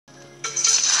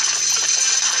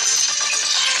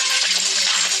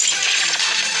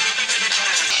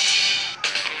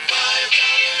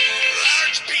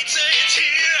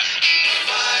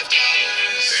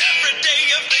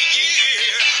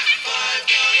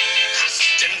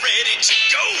ready to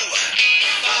go.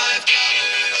 $5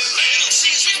 Little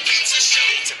Caesars Pizza Show.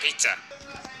 Pizza.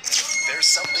 There's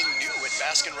something new at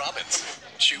Baskin-Robbins.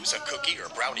 Choose a cookie or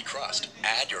brownie crust.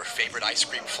 Add your favorite ice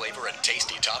cream flavor and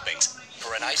tasty toppings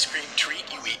for an ice cream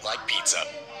treat you eat like pizza.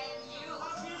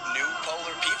 New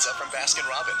Polar Pizza from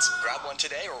Baskin-Robbins. Grab one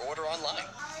today or order online.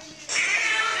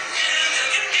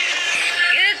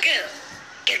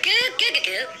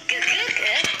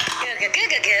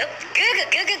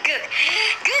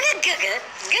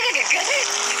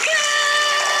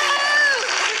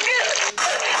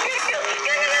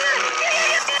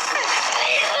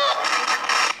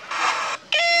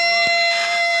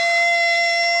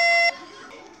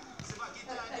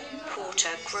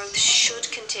 Quarter growth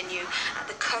should continue at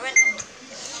the current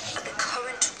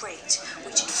rate,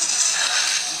 which is...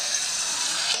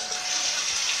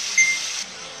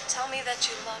 Tell me that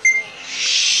you love me.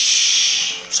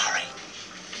 Sorry.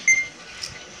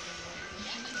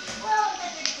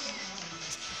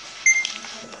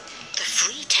 The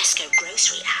free Tesco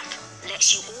grocery app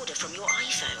lets you order from your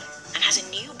iPhone and has a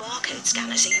new barcode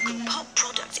scanner so you can pop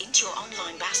products into your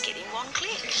online basket in one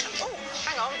click. Oh,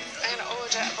 hang on. I'm going to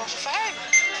order a buffet.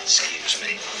 Excuse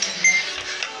me.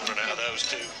 Run out of those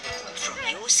too. From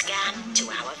your scan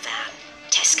to our van.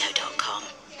 Tesco.com.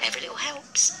 Every little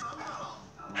helps.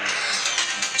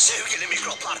 Sevgili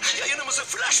mikroplar, yayınımızı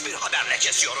flash bir haberle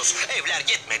kesiyoruz. Evler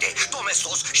gitmedi.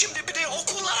 Domestos şimdi bir de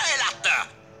okullara el attı.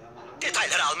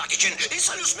 Detayları almak için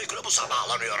Insalus Mikrobus'a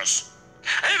bağlanıyoruz.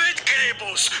 Evet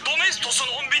Gribus, Domestos'un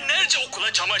on binlerce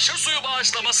okula çamaşır suyu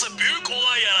bağışlaması büyük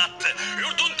olay yarattı.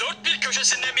 Yurdun dört bir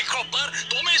köşesinde mikroplar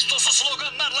Domestos'u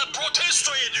sloganlarla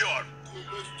protesto ediyor.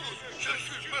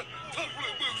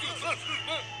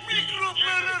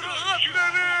 Mikropları rahat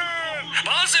verin.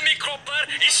 Bazı mikroplar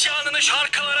isyanını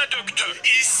şarkılara döktü.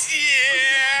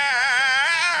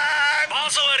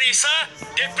 Bazıları ise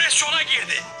depresyona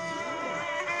girdi.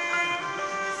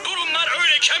 Durumlar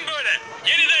öyleyken böyle.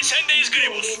 Yeniden sendeyiz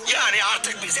Gribus. Yani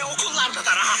artık bize okullarda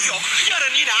da rahat yok.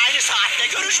 Yarın yine aynı saatte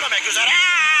görüşmemek üzere.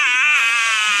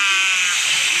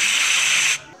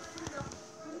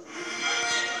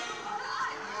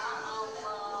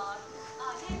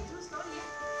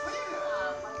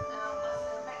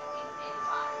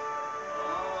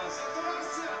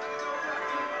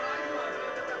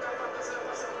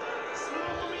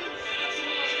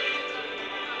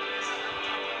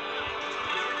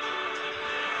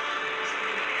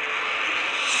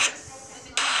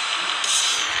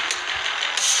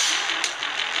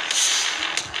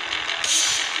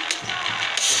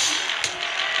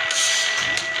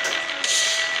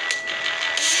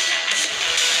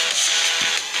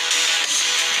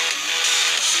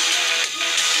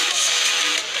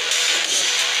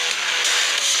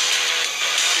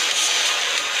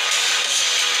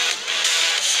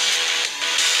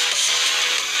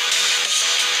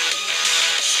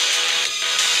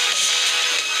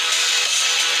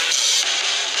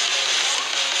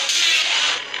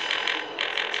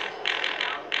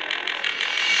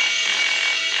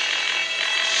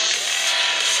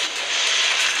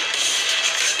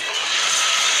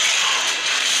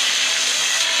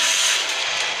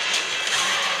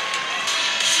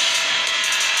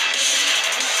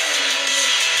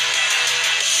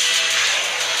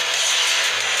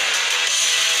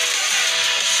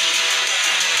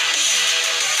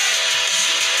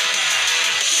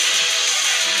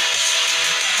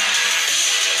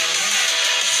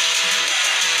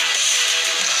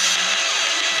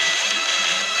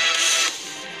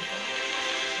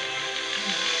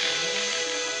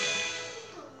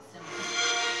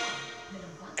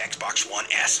 Xbox One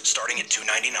S starting at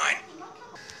 $299.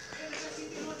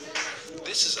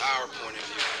 This is our point of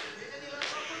view.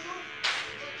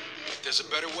 If there's a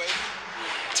better way,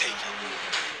 take it.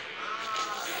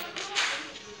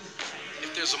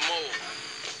 If there's a mold,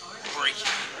 break it.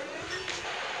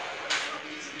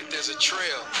 If there's a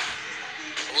trail,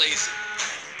 blaze it.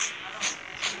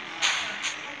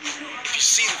 If you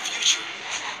see the future,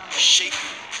 shape it.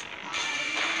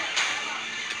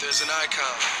 If there's an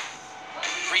icon,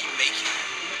 remake it.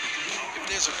 If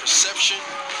there's a perception,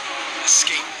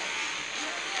 escape it.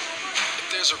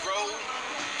 If there's a road,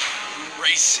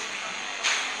 race it.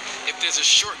 If there's a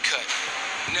shortcut,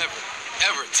 never,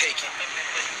 ever take it.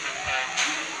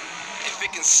 If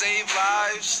it can save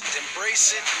lives,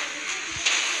 embrace it.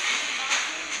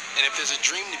 And if there's a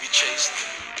dream to be chased,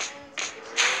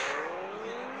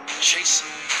 chase it.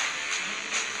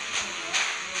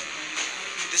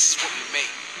 This is what we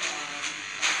make.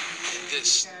 And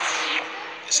this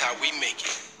is how we make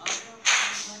it.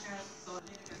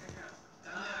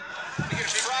 We get a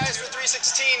fries for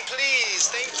 $3.16, please.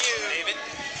 Thank you. David,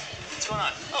 what's going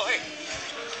on? Oh, hey,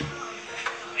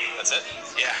 That's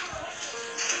it? Yeah.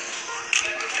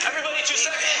 Everybody, 2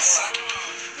 seconds.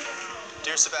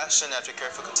 Dear Sebastian, after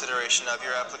careful consideration of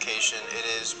your application, it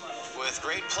is with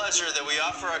great pleasure that we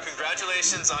offer our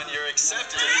congratulations on your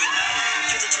acceptance.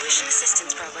 Through the Tuition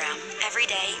Assistance Program, every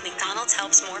day, McDonald's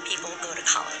helps more people go to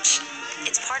college.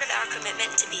 It's part of our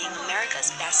commitment to being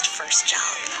America's best first job.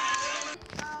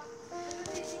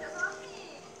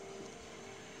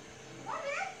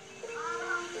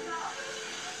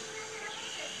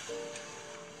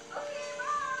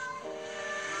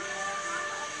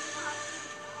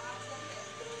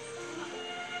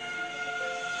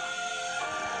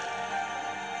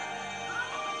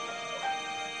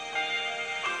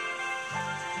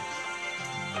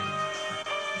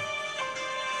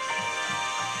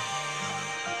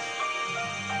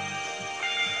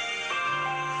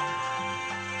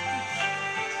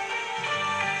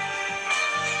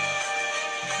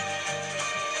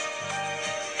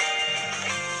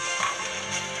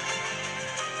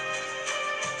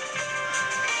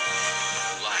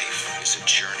 Life is a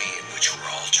journey in which we're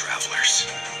all travelers.